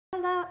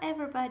Hello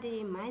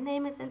everybody, my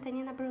name is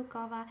Antonina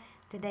Brilkova.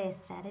 Today is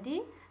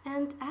Saturday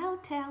and I'll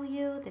tell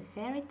you the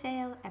fairy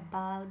tale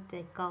about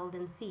the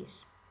golden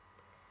fish.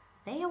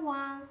 There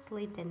once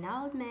lived an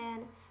old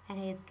man and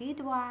his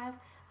good wife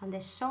on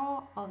the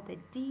shore of the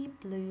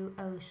deep blue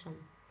ocean.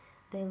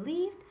 They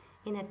lived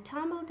in a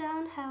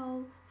tumble-down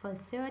hole for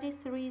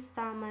 33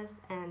 summers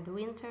and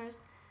winters.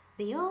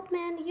 The old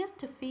man used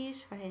to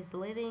fish for his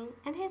living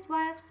and his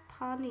wife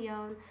spun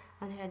yarn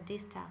on her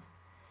distaff.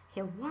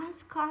 He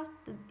once cast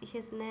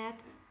his net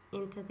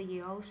into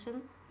the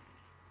ocean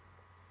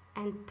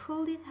and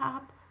pulled it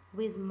up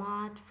with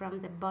mud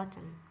from the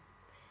bottom.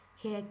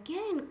 He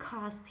again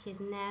cast his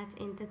net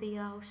into the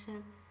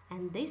ocean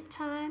and this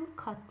time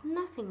caught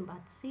nothing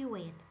but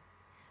seaweed.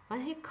 When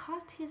he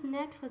cast his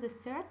net for the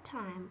third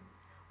time,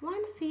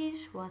 one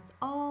fish was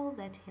all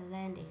that he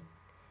landed.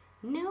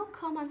 No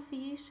common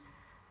fish,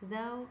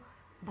 though,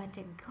 but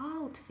a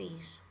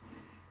goldfish.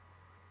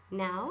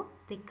 Now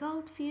the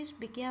goldfish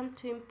began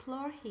to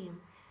implore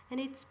him, and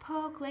it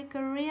spoke like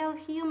a real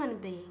human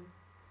being.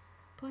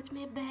 "Put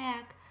me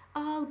back,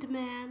 old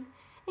man,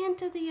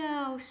 into the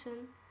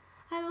ocean.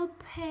 I will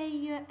pay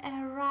you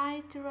a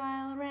right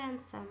royal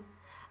ransom.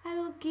 I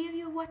will give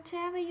you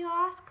whatever you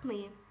ask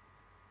me."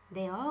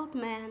 The old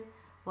man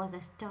was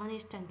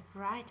astonished and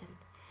frightened.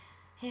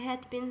 He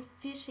had been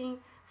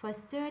fishing for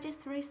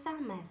 33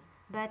 summers,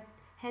 but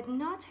had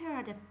not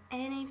heard of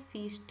any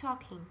fish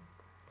talking.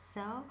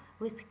 So,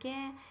 with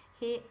care,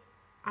 he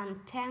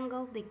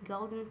untangled the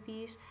golden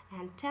fish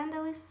and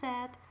tenderly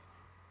said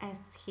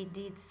as he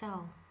did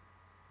so,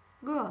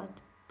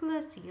 "God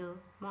bless you,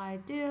 my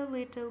dear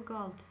little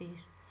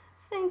goldfish.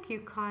 Thank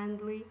you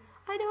kindly.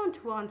 I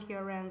don't want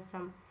your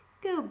ransom.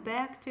 Go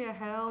back to your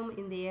home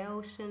in the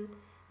ocean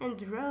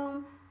and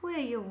roam where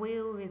you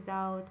will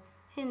without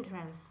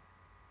hindrance."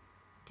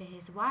 To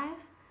his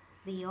wife,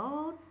 the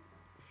old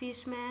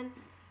fishman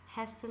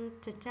hastened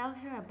to tell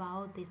her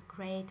about this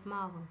great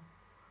marvel.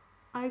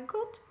 "I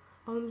caught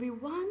only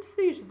one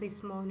fish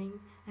this morning.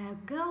 A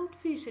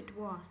goldfish it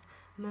was,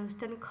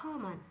 most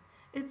uncommon.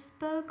 It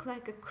spoke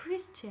like a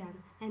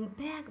Christian and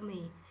begged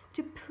me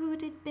to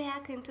put it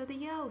back into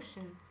the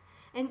ocean,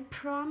 and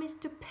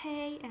promised to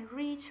pay a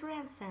rich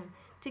ransom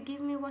to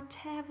give me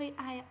whatever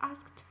I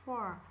asked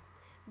for.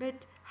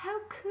 But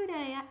how could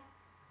I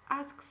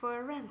ask for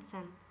a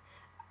ransom?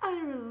 I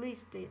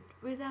released it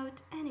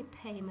without any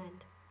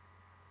payment."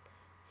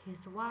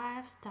 His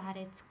wife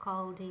started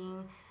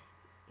scolding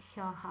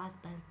her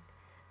husband.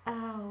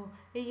 "Oh,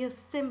 you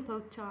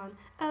simpleton!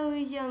 Oh,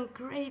 you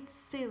great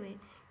silly!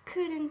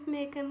 Couldn't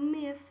make a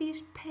mere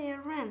fish pay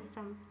a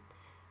ransom!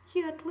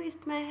 You at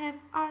least may have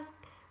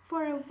asked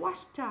for a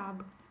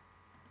washtub,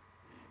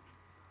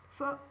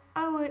 for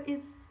our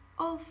is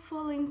all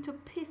falling to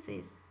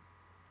pieces."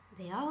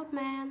 The old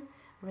man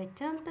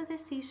returned to the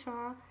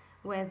seashore,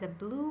 where the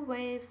blue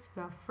waves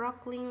were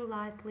frothing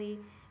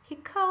lightly. He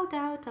called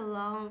out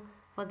aloud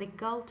for the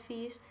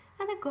goldfish,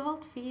 and the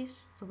goldfish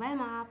swam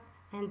up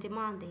and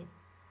demanded,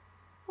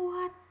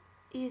 "What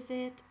is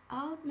it,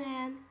 old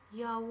man,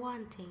 you are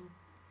wanting?"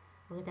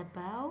 With a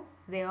bow,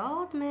 the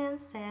old man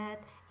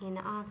said in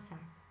answer,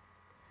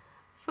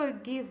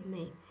 "Forgive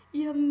me,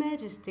 your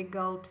Majesty,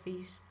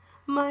 goldfish.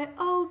 My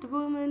old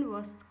woman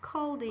was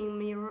scolding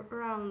me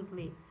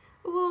roundly,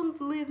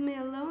 won't leave me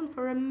alone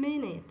for a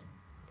minute.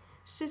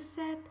 She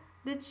said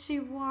that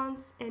she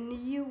wants a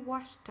new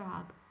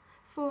washtub,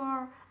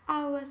 for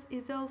ours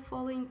is all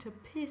falling to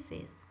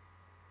pieces."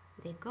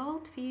 The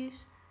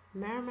goldfish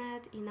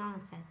murmured in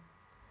answer,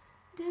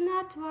 "Do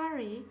not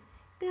worry.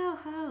 Go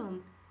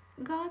home.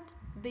 God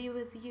be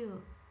with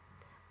you.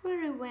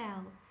 Very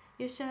well,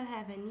 you shall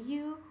have a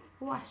new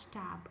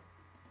washtub."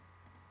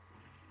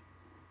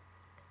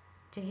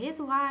 To his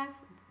wife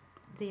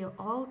the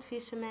old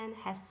fisherman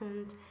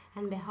hastened,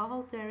 and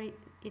behold, there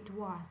it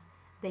was,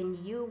 the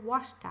new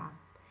washtub.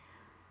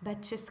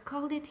 But she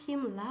scolded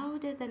him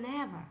louder than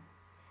ever.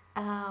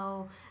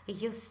 "Oh,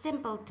 you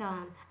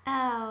simpleton!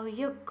 Oh,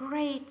 you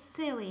great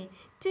silly!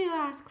 Do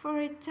ask for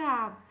a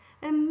tub,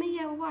 a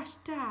mere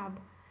washtub!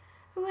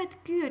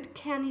 What good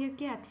can you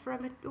get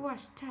from a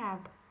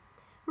washtub?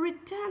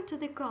 Return to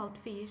the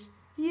goldfish,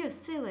 you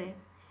silly!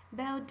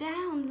 Bow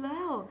down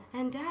low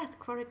and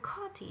ask for a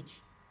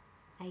cottage."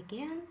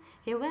 Again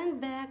he went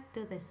back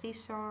to the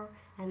seashore,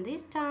 and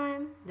this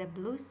time the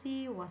blue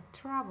sea was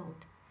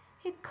troubled.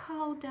 He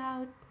called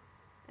out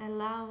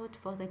aloud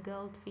for the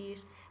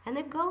goldfish, and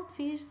the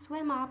goldfish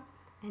swam up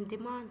and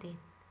demanded,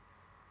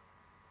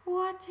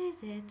 "What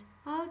is it,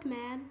 old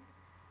man,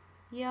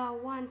 you are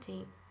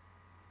wanting?"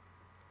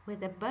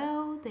 With a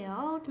bow the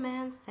old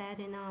man said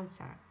in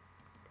answer,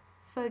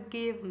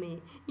 "Forgive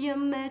me, your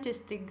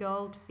Majesty,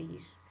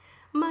 goldfish.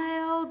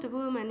 My old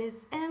woman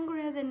is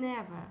angrier than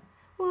ever,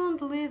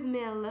 won't leave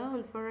me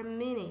alone for a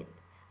minute.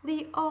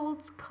 The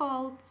old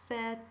scold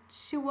said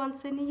she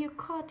wants a new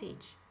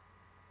cottage."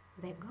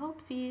 The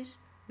goldfish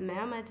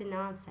murmured in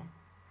answer,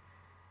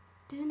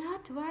 "Do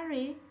not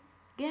worry.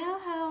 Go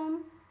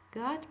home.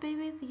 God be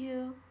with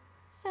you.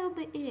 So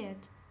be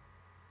it.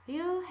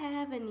 You'll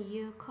have a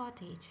new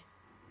cottage."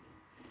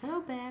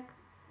 so back,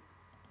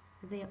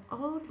 the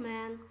old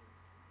man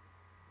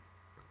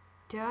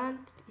turned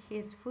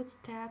his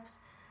footsteps.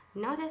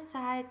 Not a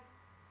sign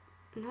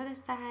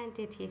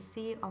did he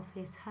see of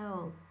his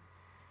hole.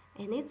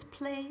 In its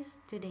place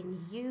stood a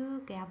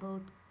new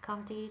gabled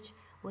cottage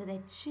with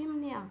a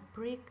chimney of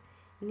brick,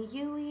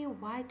 newly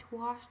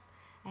whitewashed.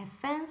 A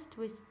fence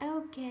with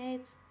oak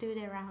gates stood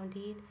around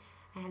it,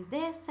 and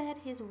there sat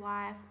his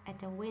wife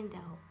at a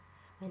window.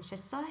 When she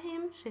saw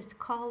him, she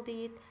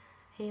scolded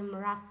him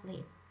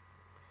roughly.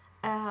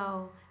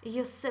 "Oh,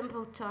 you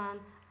simpleton!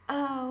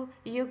 Oh,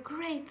 you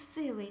great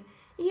silly!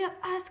 You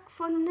ask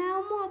for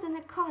no more than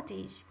a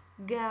cottage.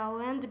 Go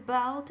and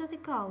bow to the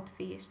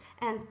goldfish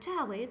and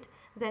tell it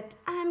that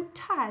I'm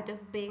tired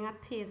of being a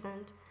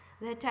peasant,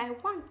 that I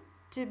want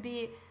to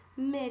be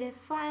made a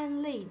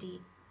fine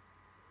lady."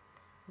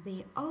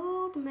 The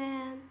old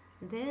man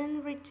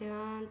then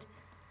returned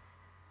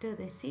to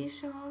the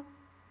seashore,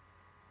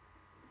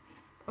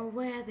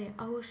 where the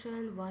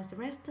ocean was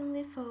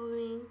restlessly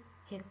foaming.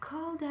 He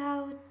called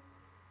out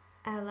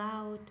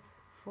aloud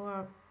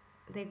for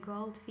the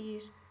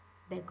goldfish.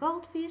 The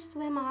goldfish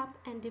swam up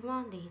and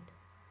demanded,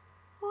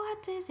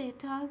 "What is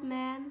it, old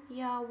man,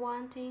 you are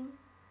wanting?"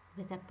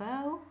 With a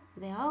bow,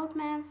 the old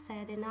man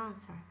said in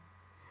answer,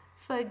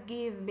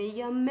 "Forgive me,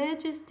 your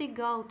majesty,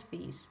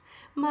 goldfish.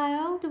 My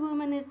old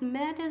woman is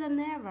madder than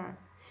ever.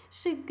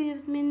 She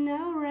gives me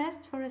no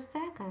rest for a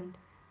second.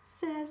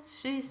 Says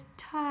she is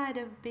tired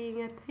of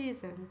being a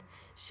peasant.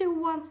 She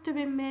wants to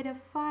be made a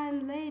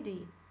fine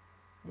lady."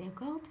 The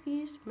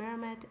goldfish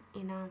murmured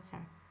in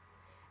answer,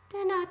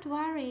 "Do not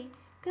worry.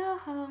 Go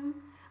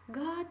home.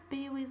 God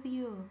be with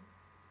you."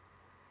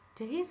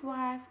 To his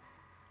wife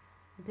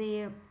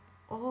the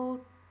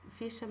old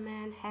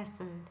fisherman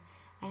hastened,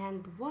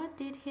 and what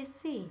did he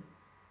see?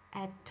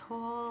 A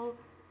tall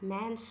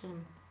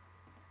mansion.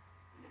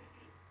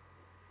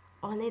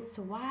 On its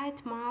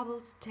white marble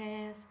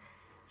stairs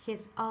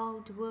his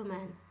old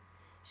woman.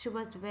 She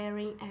was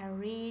wearing a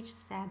rich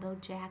sable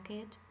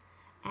jacket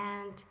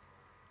and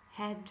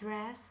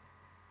headdress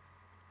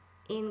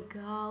in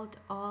gold,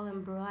 all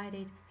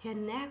embroidered. Her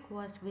neck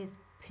was with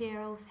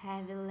pearls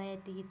heavily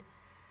leaded.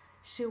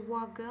 She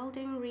wore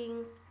golden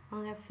rings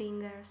on her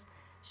fingers.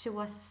 She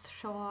was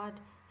shod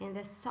in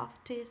the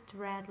softest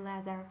red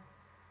leather.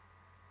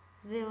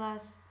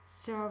 Zilla's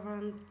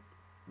servant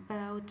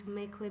bowed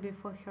meekly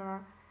before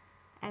her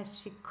as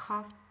she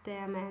cuffed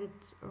them and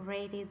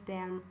rated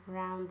them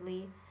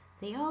roundly.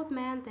 The old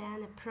man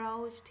then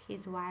approached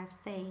his wife,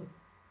 saying,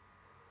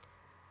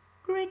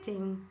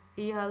 "Greeting,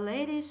 your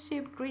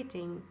ladyship,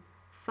 greeting,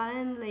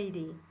 fine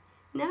lady.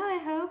 Now I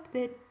hope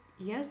that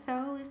your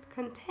soul is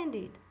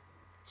contented."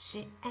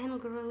 She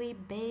angrily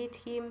bade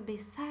him be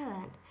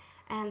silent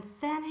and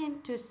sent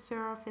him to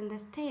serve in the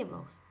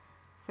stables.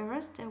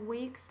 First a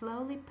week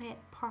slowly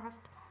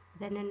passed,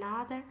 then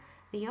another.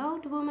 The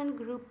old woman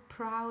grew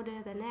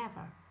prouder than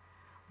ever.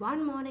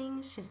 One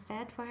morning she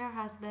sent for her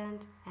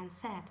husband and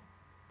said,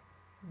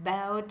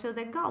 "Bow to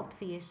the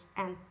goldfish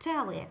and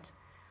tell it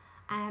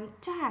I am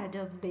tired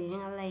of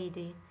being a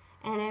lady,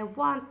 and I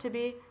want to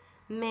be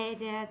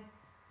made a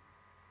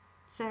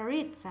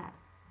tsaritsa."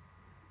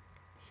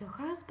 Her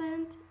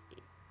husband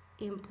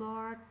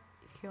implored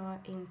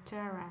her in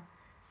terror,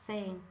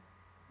 saying,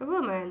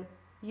 "Woman,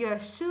 you're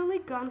surely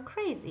gone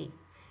crazy.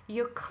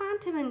 You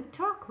can't even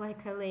talk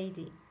like a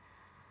lady.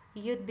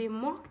 You'd be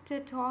mocked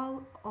at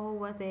all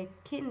over the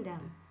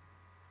kingdom."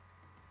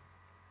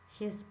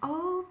 His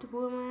old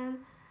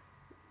woman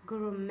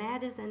grew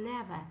madder than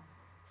ever,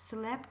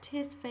 slapped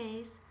his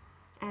face,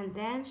 and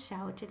then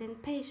shouted in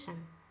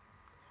passion,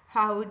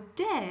 "How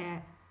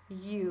dare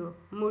you,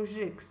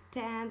 mujik,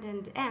 stand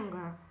and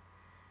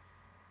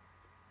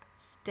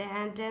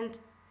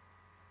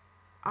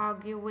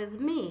argue with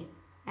me,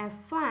 a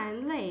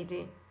fine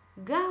lady?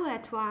 Go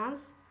at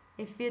once.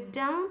 If you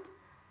don't,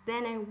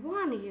 then I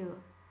warn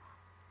you,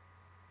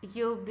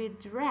 you'll be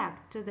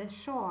dragged to the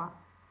shore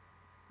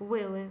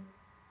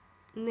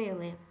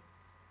willy-nilly."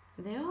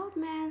 The old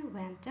man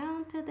went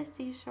down to the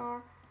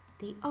seashore.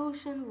 The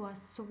ocean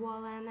was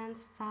swollen and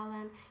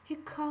sullen. He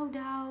called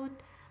out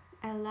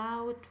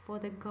aloud for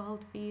the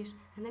goldfish,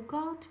 and the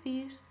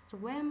goldfish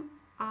swam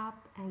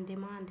up and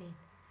demanded,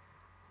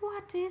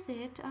 "What is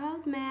it,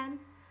 old man,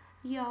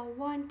 you're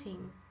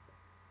wanting?"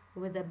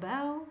 With a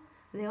bow,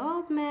 the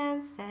old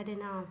man said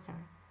in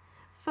answer,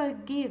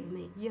 "Forgive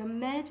me, your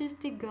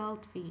majesty,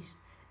 goldfish.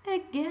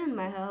 Again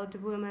my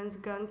old woman's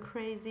gone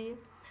crazy.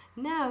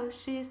 Now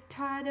she is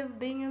tired of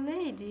being a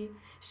lady.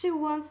 She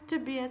wants to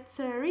be a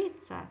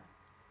tsaritsa."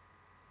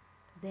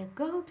 The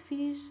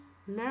goldfish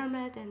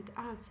murmured and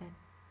answered,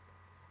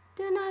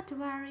 "Do not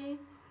worry.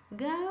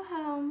 Go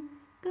home.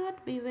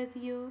 God be with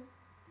you.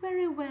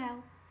 Very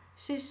well.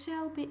 She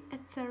shall be a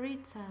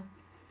tsaritsa."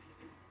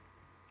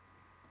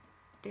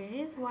 To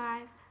his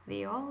wife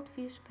the old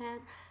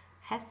fishman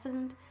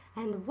hastened,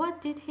 and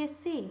what did he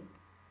see?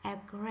 A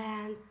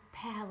grand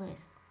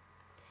palace.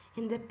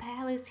 In the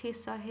palace he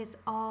saw his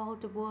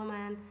old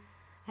woman.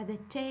 At the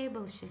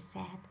table she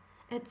sat,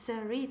 a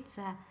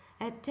tsaritsa,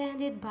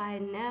 attended by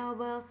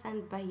nobles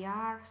and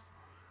boyars.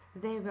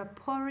 They were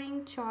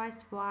pouring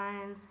choice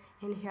wines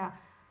in her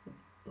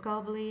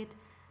goblet.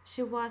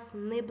 She was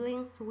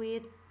nibbling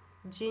sweet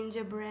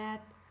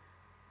gingerbread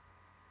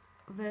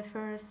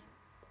wafers.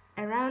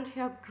 Around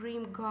her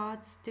grim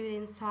gods stood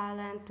in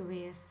silence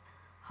with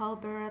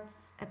halberds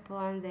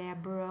upon their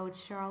broad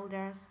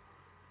shoulders.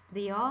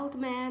 The old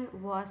man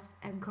was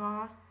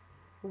aghast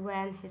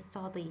when he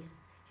saw this.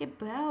 He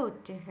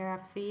bowed to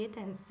her feet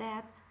and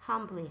said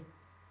humbly,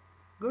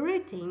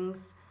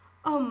 "Greetings,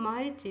 O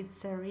mighty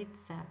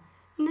Tsaritsa.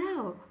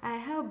 Now I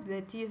hope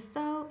that your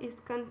soul is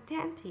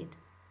contented."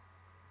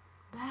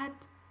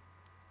 But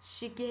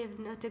she gave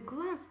not a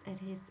glance at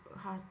his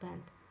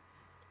husband.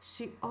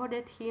 She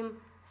ordered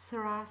him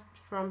thrust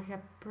from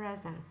her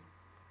presence.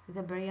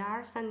 The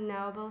boyars and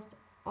nobles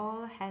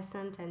all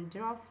hastened and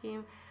drove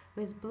him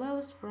with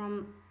blows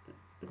from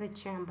the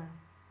chamber.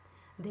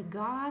 The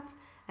guards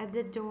at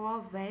the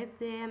door waved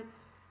their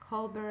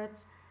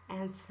halberds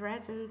and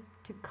threatened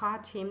to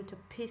cut him to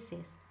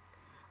pieces.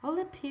 All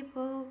the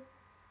people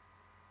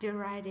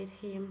derided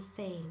him,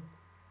 saying,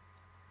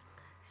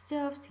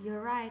 "Serves you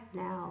right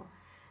now,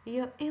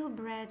 you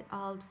ill-bred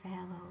old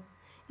fellow.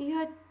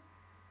 Your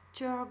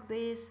jerk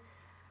this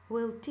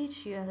will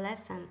teach you a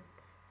lesson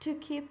to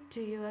keep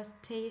to your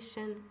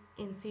station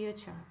in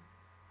future."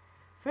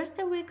 First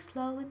a week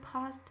slowly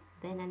passed,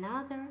 then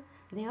another.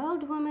 The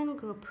old woman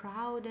grew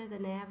prouder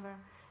than ever.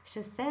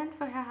 She sent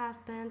for her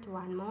husband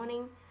one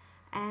morning,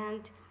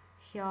 and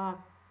her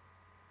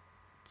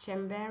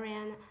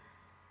chamberlain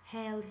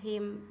hailed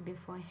him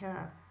before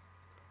her.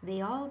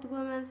 The old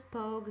woman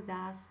spoke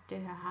thus to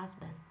her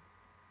husband: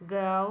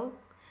 "Go,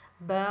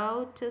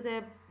 bow to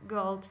the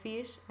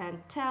goldfish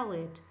and tell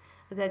it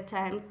that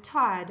I am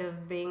tired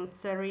of being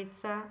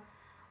Tsaritsa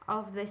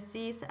of the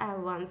seas. I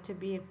want to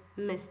be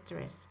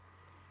mistress,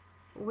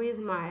 with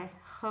my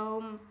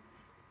home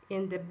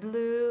in the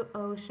blue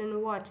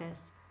ocean waters.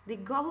 The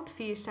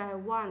goldfish I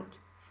want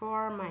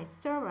for my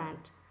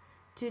servant,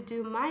 to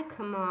do my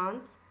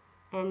commands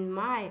and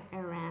my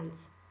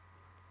errands."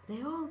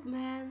 The old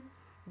man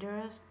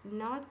durst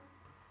not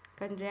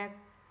contradict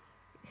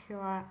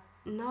her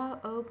nor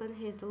open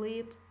his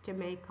lips to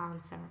make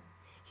answer.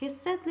 He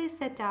sadly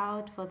set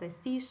out for the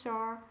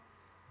seashore.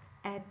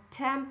 A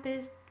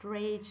tempest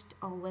raged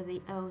over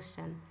the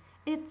ocean.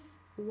 Its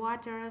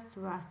waters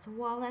were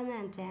swollen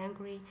and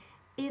angry.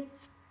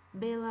 Its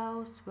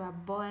billows were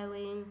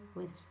boiling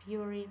with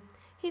fury.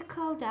 He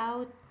called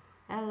out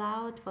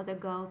aloud for the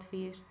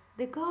goldfish.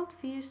 The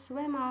goldfish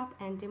swam up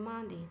and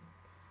demanded,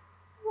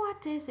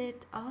 "What is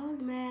it,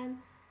 old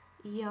man,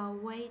 you're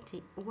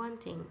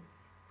wanting?"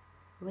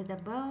 With a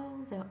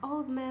bow, the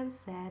old man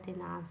said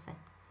in answer,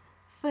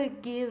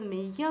 "Forgive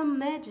me, your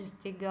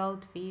majesty,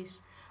 goldfish.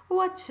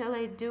 What shall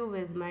I do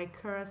with my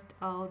cursed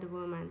old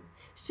woman?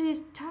 She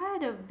is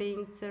tired of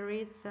being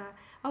Tsaritsa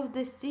of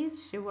the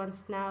seas. She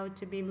wants now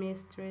to be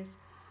mistress,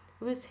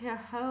 with her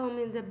home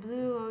in the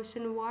blue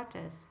ocean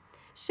waters.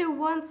 She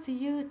wants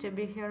you to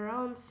be her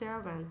own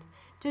servant,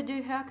 to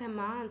do her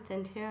commands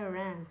and her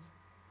errands."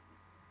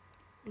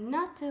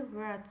 Not a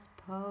word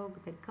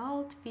spoke the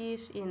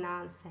goldfish in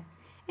answer.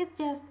 It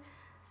just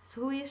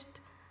swished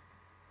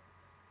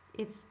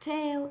its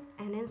tail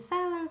and in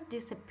silence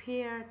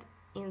disappeared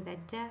in the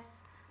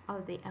depths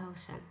of the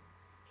ocean.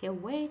 He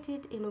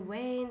waited in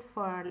vain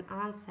for an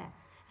answer,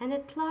 and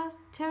at last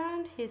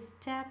turned his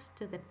steps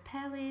to the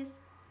palace,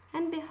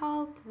 and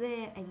behold,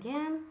 there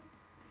again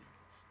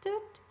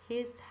stood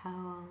his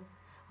hovel.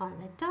 On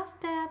the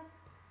doorstep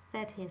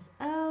sat his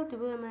old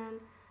woman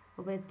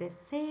with the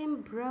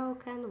same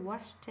broken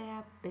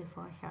wash-tub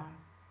before her.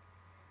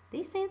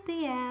 This is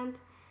the end.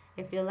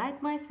 If you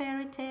like my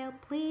fairy tale,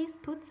 please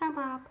put some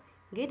up.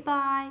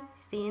 Goodbye.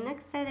 See you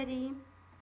next Saturday.